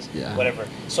where it is. Yeah. Whatever.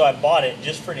 So I bought it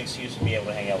just for an excuse to be able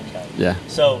to hang out with Kelly. Yeah.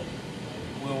 So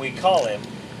when we call him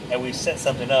and we set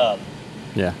something up,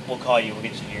 Yeah. we'll call you. We'll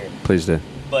get you here. Please do.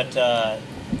 But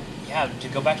yeah, to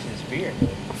go back to this beer,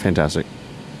 Fantastic.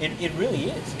 it really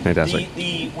is Fantastic.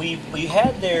 We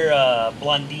had their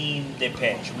Blondine de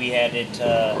Pêche. We had it.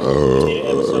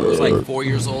 It was like 4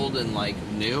 years old and like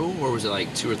new, or was it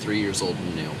like 2 or 3 years old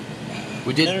and new?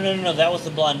 We did. No. That was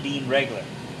the Blondine regular.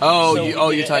 Oh, So we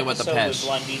you're did talking an about the episode with Pesh.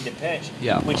 Blondine de Pêche.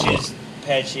 Yeah. Which is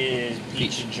Pêche is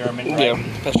peach in German, right? Yeah,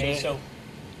 Peche. Okay, so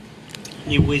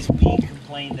it was Pete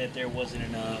complained that there wasn't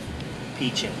enough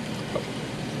peach in it.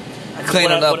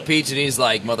 Cleaning What I- up what- Peach, and he's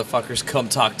like, "Motherfuckers, come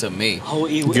talk to me." Oh,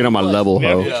 Get on my level,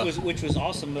 Yeah. ho. which was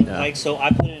awesome. But Yeah. like, so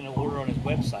I put in an order on his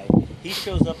website. He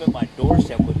shows up at my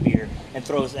doorstep with beer and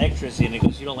throws extras in. He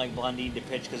goes, "You don't like Blondine de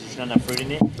Pêche because there's not enough fruit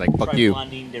in it? Like, fuck Try you."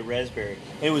 Blondine de Raspberry."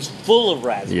 And it was full of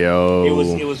raspberry. Yo.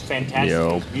 It was fantastic. Yo.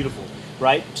 It was beautiful,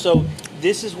 right? So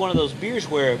this is one of those beers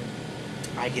where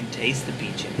I can taste the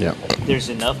peach in it. Yep. There's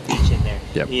enough peach in there.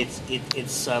 Yep.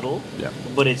 It's subtle, Yep.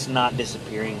 but it's not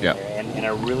disappearing in Yep. there, and I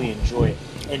really enjoy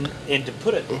it. And to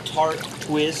put a tart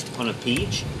twist on a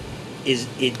peach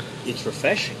it's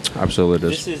refreshing. Absolutely,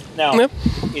 it This is. is now. Yep.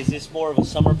 Is this more of a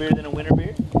summer beer than a winter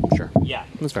beer? Sure. Yeah.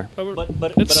 That's fair.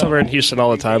 But It's summer in Houston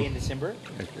all the time. In December.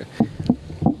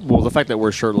 Well, the fact that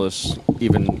we're shirtless,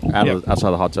 even outside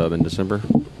the hot tub in December,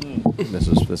 this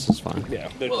is fine. Yeah.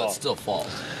 Good Well, call. it's still fall.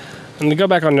 And to go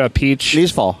back on Peach,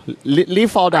 Leave fall.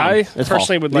 Leave fall down. I It's fall.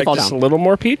 personally would Leave like fall just down. a little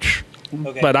more peach,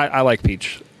 Okay. but I like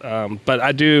peach. But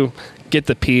I do get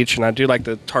the peach, and I do like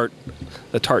the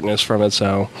tartness from it.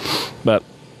 So, but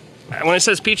when it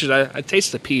says peaches, I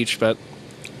taste the peach, but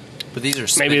But these are maybe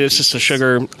spent it's just the peaches.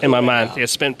 sugar in my Yeah. mind. Yeah,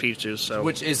 spent peaches. So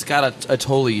Which has got a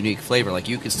totally unique flavor. Like,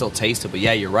 you can still taste it, but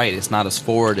yeah, you're right. It's not as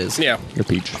forward as yeah, The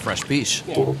peach. a fresh peach.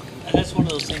 And that's one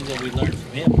of those things that we learned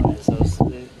from him. Right?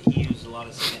 He used a lot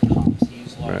of spent hops. He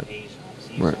used a lot of Right. Asian hops.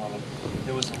 He used Right. a lot of.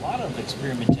 There was a lot of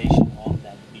experimentation on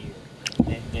that beer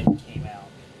that came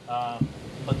out.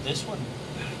 But this one,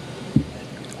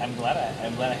 I'm glad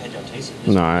I had y'all taste it.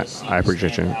 This No, one I- does seem I to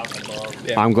appreciate stand you. out above.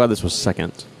 Yeah. I'm glad this was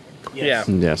second. Yes.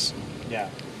 Yeah. Yes. Yeah,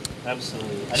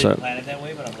 absolutely. I So- didn't plan it that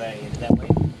way, but I'm glad it ended that way.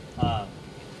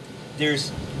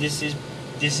 This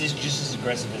is just as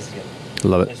aggressive as it gets,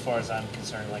 Love as it. far as I'm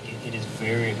concerned. Like it is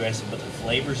very aggressive, but the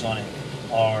flavors on it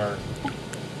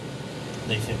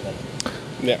they fit better.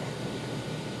 yeah.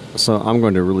 So I'm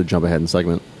going to really jump ahead in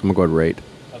segment. I'm going to go ahead and rate.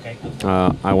 Okay. Go for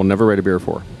it. I will never rate a beer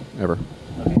 4. Ever.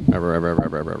 Okay. Ever. All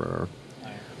right.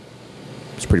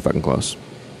 It's pretty fucking close.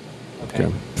 Okay.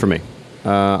 Okay. For me.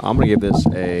 I'm going to give this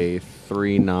a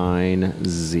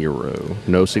 3.90.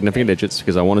 No significant digits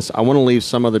because I want to leave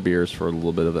some other beers for a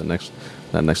little bit of that next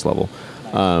level.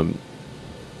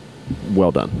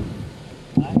 Well done.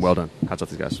 Nice. Well done. Hats off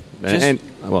to these guys. Just- And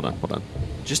well done.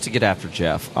 Just to get after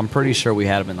Jeff, I'm pretty sure we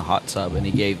had him in the hot tub, and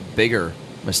he gave bigger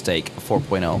mistake a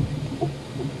 4.0.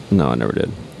 No, I never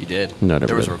did. You did. No, I never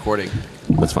There was did. a recording.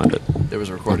 Let's find it. There was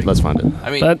a recording. Let's find it. I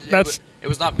mean, That's- it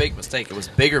was not big mistake. It was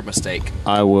bigger mistake.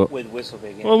 I will. With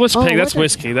Whistlepig. in it. Well, whiskey, Oh, that's okay.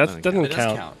 whiskey. That It doesn't It does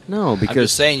count. count. No, because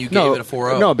just saying you gave it a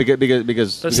 4.0. No,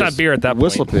 because That's not beer at that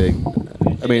point.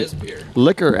 Whistlepig. I mean, is beer.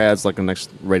 liquor adds like a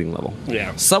next rating level.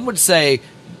 Yeah. Some would say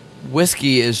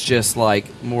whiskey is just like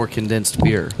more condensed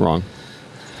beer. Wrong.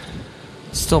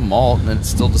 It's still malt and it's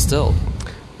still distilled.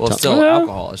 Well, it's still Yeah.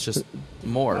 alcohol. It's just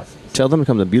more. Tell them to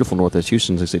come to beautiful Northwest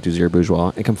Houston 6820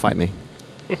 Bourgeois and come fight me.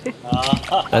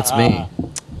 That's me.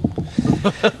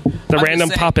 The I'm random just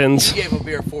saying, pop-ins. You gave a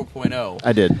beer 4.0.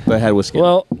 I did, but I had whiskey. in it.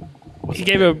 Well, he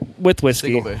gave it with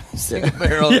whiskey. Single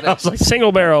barrel. Yeah, I was like-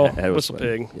 Single barrel I had whistle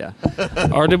pig. Yeah.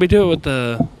 Or did we do it with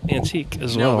the antique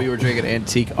as No, well? we were drinking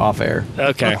antique off air.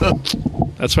 Okay.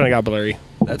 That's when I got blurry.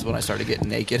 That's when I started getting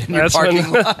naked in your That's when-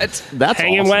 parking lot. That's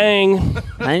Hanging awesome. wang.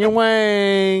 Hanging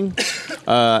wang.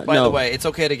 By no, the way, it's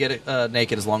okay to get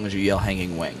naked as long as you yell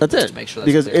 "hanging wing." that's Just it. make sure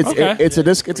that's because clear. it's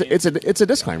it's a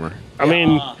disclaimer. I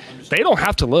mean, they don't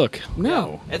have to look.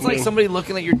 No. It's like somebody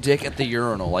looking at your dick at the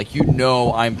urinal. Like, you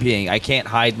know I'm peeing. I can't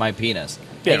hide my penis.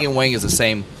 Yeah. Hanging wing is the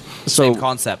same So,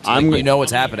 concept. I'm Like, go- you know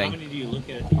what's How happening. many do you look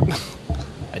at?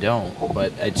 I don't,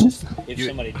 but it's just. If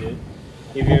somebody did,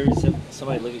 have you ever seen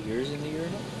somebody look at yours in the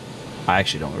urinal? I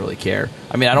actually don't really care.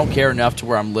 I mean, I don't care enough to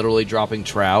where I'm literally dropping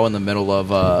trow in the middle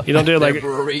of You don't do it their like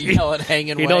brewery, and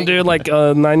hanging. You don't do it like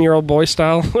a 9-year-old boy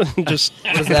style, just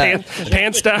that?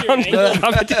 pants down,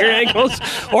 up to your ankles,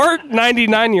 or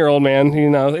 99-year-old man.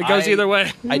 You know, it goes either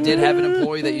way. I did have an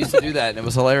employee that used to do that, and it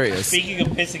was hilarious. Speaking of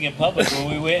pissing in public, when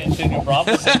we went into New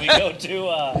Braunfels and we go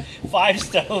to Five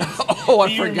Stones. Oh, do I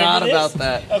you forgot remember this?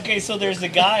 about that. Okay, so there's a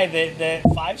guy that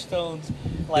Five Stones,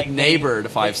 like The neighbor to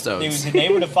Five Stones. He was the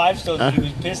neighbor to Five Stones. And he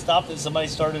was pissed off that somebody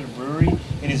started a brewery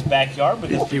in his backyard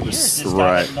because for years this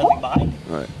guy had nothing behind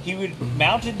him. Right. He would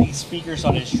mounted these speakers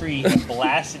on his tree and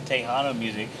blasted Tejano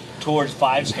music towards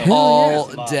Five Stones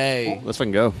All day. Let's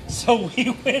fucking go. So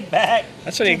we went back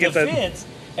That's when to you get the that- fence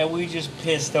and we just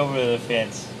pissed over the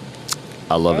fence.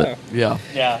 I love it. Yeah.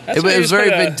 Yeah. It was very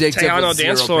vindictive Tejano with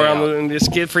dance zero floor payout. and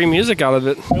just get free music out of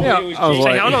it. Yeah, I was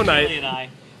like- Tejano night. And I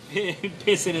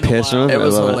pissing in Pissing the It I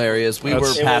was love it. hilarious. We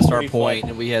That's- were It past was our pretty point, fun.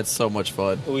 and we had so much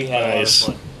fun. We had Nice.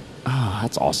 a lot of fun. Ah,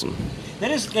 that's awesome.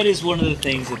 That is one of the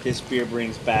things that this beer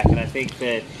brings back, and I think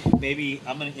that maybe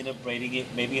I'm going to end up rating it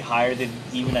maybe higher than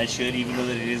even I should, even though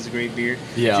that it is a great beer.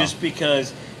 Yeah. Just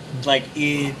because, like,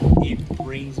 it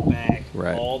brings back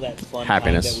Right. all that fun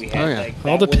Happiness. time that we had. Oh, yeah. Like,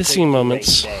 All that the was a pissing great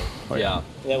moments. day. Yeah.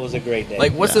 That was a great day.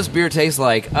 Like, what's this beer taste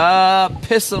like?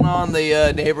 Pissing on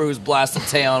the neighbor who's blasting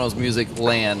Tejano's music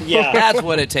land. Yeah. That's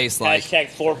what it tastes like. Hashtag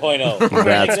 4.0.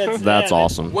 That's that.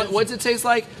 awesome. What's it taste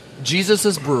like?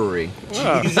 Jesus' Brewery.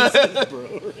 Jesus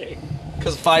Brewery.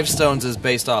 Because Five Stones is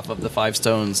based off of the 5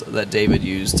 stones that David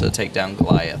used to take down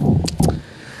Goliath.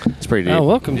 It's pretty deep. Oh,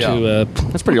 welcome Yeah. to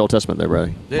That's pretty Old Testament there,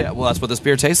 buddy. Yeah, well, that's what this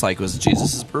beer tastes like. Was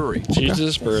Jesus' Brewery.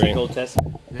 Jesus Brewing. Old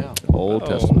Testament. Yeah. Old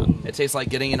Testament. It tastes like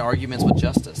getting in arguments with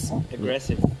justice.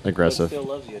 Aggressive. Aggressive. But still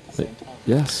loves you at the same time.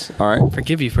 Yes. All right.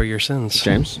 Forgive you for your sins,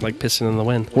 James? Like pissing in the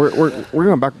wind. We're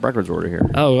going backwards order here.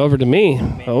 Oh, over to me.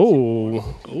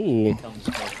 Oh, ooh. Becomes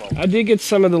more fun. I did get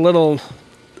some of the little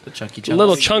The chunky chunks.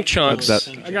 little chunks. That-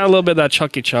 I got a little bit of that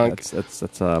chunky chunk. That's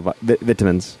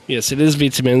vitamins. Yes, it is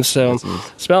vitamins. So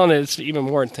Vitamins. smelling it, it's even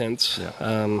more intense.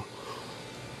 Yeah.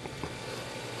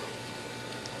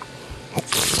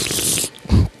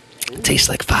 Tastes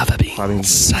like fava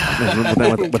beans.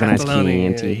 with a nice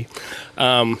Chianti.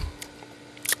 I'm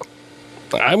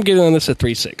giving this a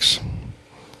 3.6.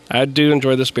 I do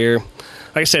enjoy this beer.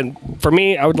 Like I said, for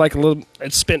me, I would like a little.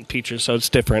 It's spent peaches, so it's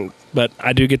different. But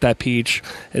I do get that peach.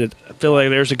 I feel like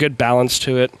there's a good balance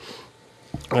to it,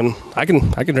 and I can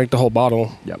drink the whole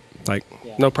bottle. Yep. Like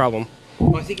Yeah. no problem.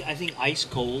 Well, I think ice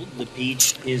cold, the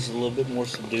peach is a little bit more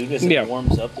subdued as it Yeah.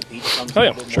 warms up. The peach comes Oh, a yeah,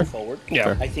 little bit sure. more forward. Yeah.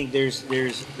 Fair. I think there's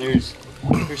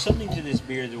something to this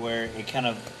beer where it kind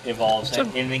of evolves. And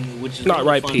I think, which is not one of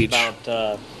the ripe funs peach.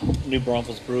 about New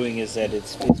Braunfels Brewing is that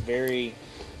it's very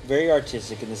very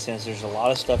artistic in the sense there's a lot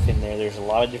of stuff in there. There's a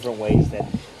lot of different ways that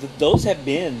those have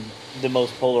been the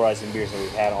most polarizing beers that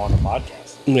we've had on the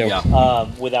podcast. Yeah.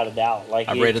 Without a doubt. Like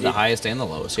I've rated the highest and the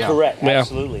lowest. Yeah. Correct, Yeah.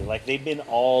 absolutely. Like they've been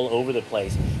all over the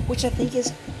place, which I think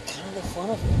is kind of the fun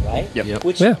of it, right? Yep. Yep.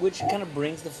 Which Yeah. which kind of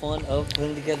brings the fun of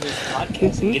putting together this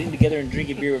podcast and getting together and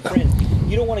drinking beer with friends.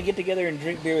 You don't want to get together and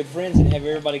drink beer with friends and have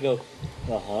everybody go,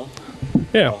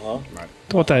 Yeah.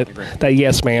 What that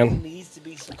yes There man. needs to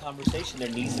be some conversation. There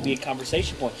needs to be a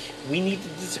conversation point. We need to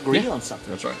disagree on something.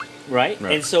 That's right. Right?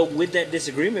 Right. And so with that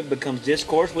disagreement becomes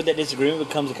discourse, with that disagreement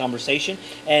becomes a conversation,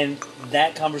 and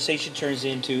that conversation turns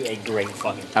into a great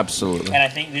fucking time. Absolutely. And I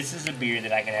think this is a beer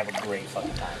that I can have a great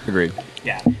fucking time. Agreed.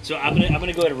 Yeah. So I'm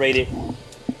gonna go ahead and rate it.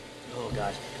 Oh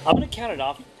gosh. I'm gonna count it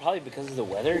off probably because of the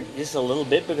weather, just a little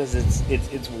bit because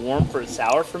it's warm for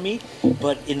sour for me.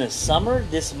 But in the summer,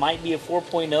 this might be a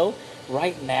 4.0.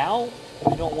 Right now,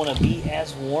 we don't want to be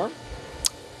as warm.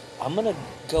 I'm gonna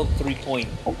go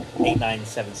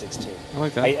 3.89762. I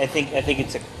like that. I think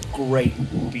it's a great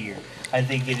beer. I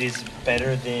think it is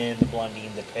better than the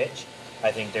Blondine the Pitch.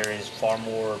 I think there is far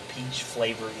more peach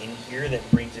flavor in here that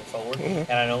brings it forward,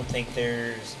 and I don't think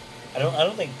I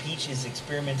don't think peach is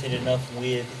experimented enough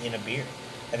with in a beer.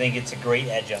 I think it's a great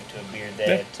adjunct to a beer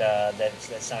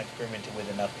that's not experimented with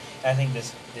enough. And I think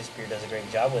this beer does a great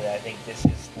job with it. I think this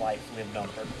is life lived on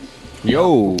purpose.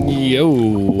 Yo. Yo,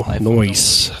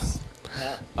 nice.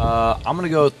 I'm going to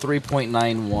go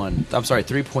 3.91. I'm sorry,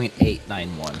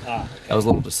 3.891. Ah, That was a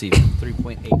little deceiving.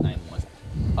 3.891.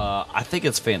 I think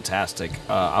it's fantastic.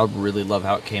 I really love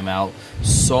how it came out.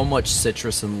 So much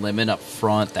citrus and lemon up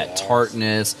front, that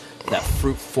tartness, that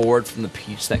fruit forward from the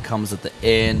peach that comes at the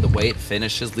end. The way it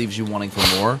finishes leaves you wanting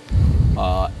for more.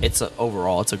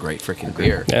 Overall, it's a great freaking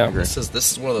beer. Yeah. This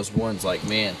is one of those ones like,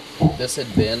 man, this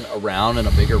had been around in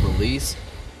a bigger release.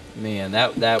 Man,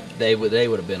 that they would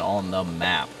have been on the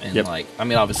map, and Yep. like, I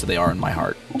mean, obviously they are in my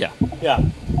heart. Yeah, Yeah.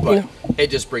 but it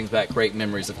just brings back great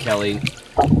memories of Kelly,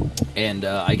 and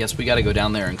I guess we got to go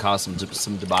down there and cause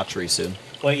some debauchery soon.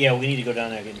 Well, yeah, we need to go down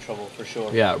there and get in trouble for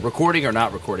sure. Yeah, recording or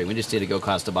not recording, we just need to go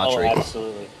cause Oh, debauchery.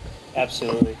 absolutely.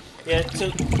 Absolutely. Yeah,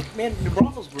 so, man, New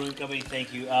Braunfels Brewing Company,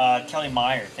 thank you. Kelly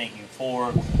Meyer, thank you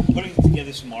for putting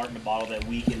together some art in a bottle that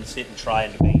we can sit and try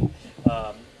and debate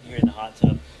here in the hot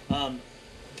tub.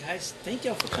 Guys, thank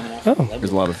y'all for coming out. Oh. From It was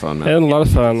a lot of fun, man. Had a lot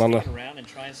of fun on Sticking the. around and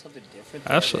trying something different.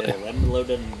 Absolutely. That Lemon Below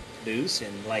doesn't produce,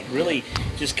 and like really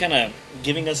just kind of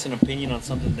giving us an opinion on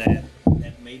something that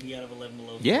may be out of a Lemon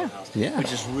Below Yeah, house, yeah.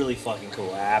 which is really fucking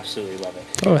cool. I absolutely love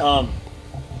it. Oh, yeah.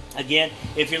 Again,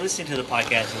 if you're listening to the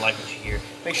podcast and like what you hear,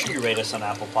 make sure you rate us on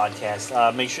Apple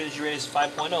Podcasts. Make sure that you rate us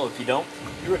 5.0. If you don't,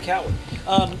 you're a coward.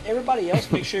 Everybody else,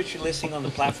 make sure that you're listening on the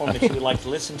platform that you would like to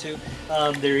listen to.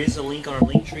 There is a link on our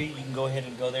link tree. You can go ahead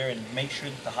and go there and make sure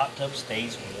that the hot tub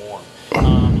stays warm. You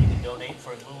can donate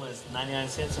for as little as 99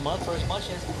 cents a month or as much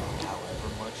as however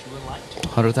much you would like to.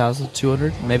 100,000,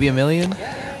 200, maybe $1 million.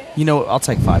 You know, I'll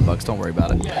take $5. Don't worry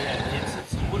about it.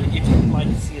 If you would like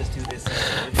to see us do this,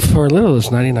 For as little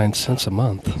as 99 cents a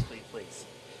month. please.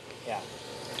 Yeah.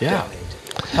 Yeah.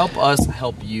 Donate. Help us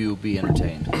help you be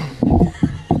entertained.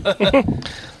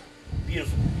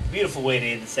 Beautiful, beautiful way to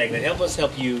end the segment. Help us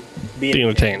help you be Be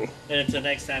entertained. And until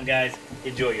next time, guys,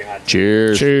 enjoy your hot tea.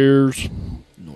 Cheers. Cheers.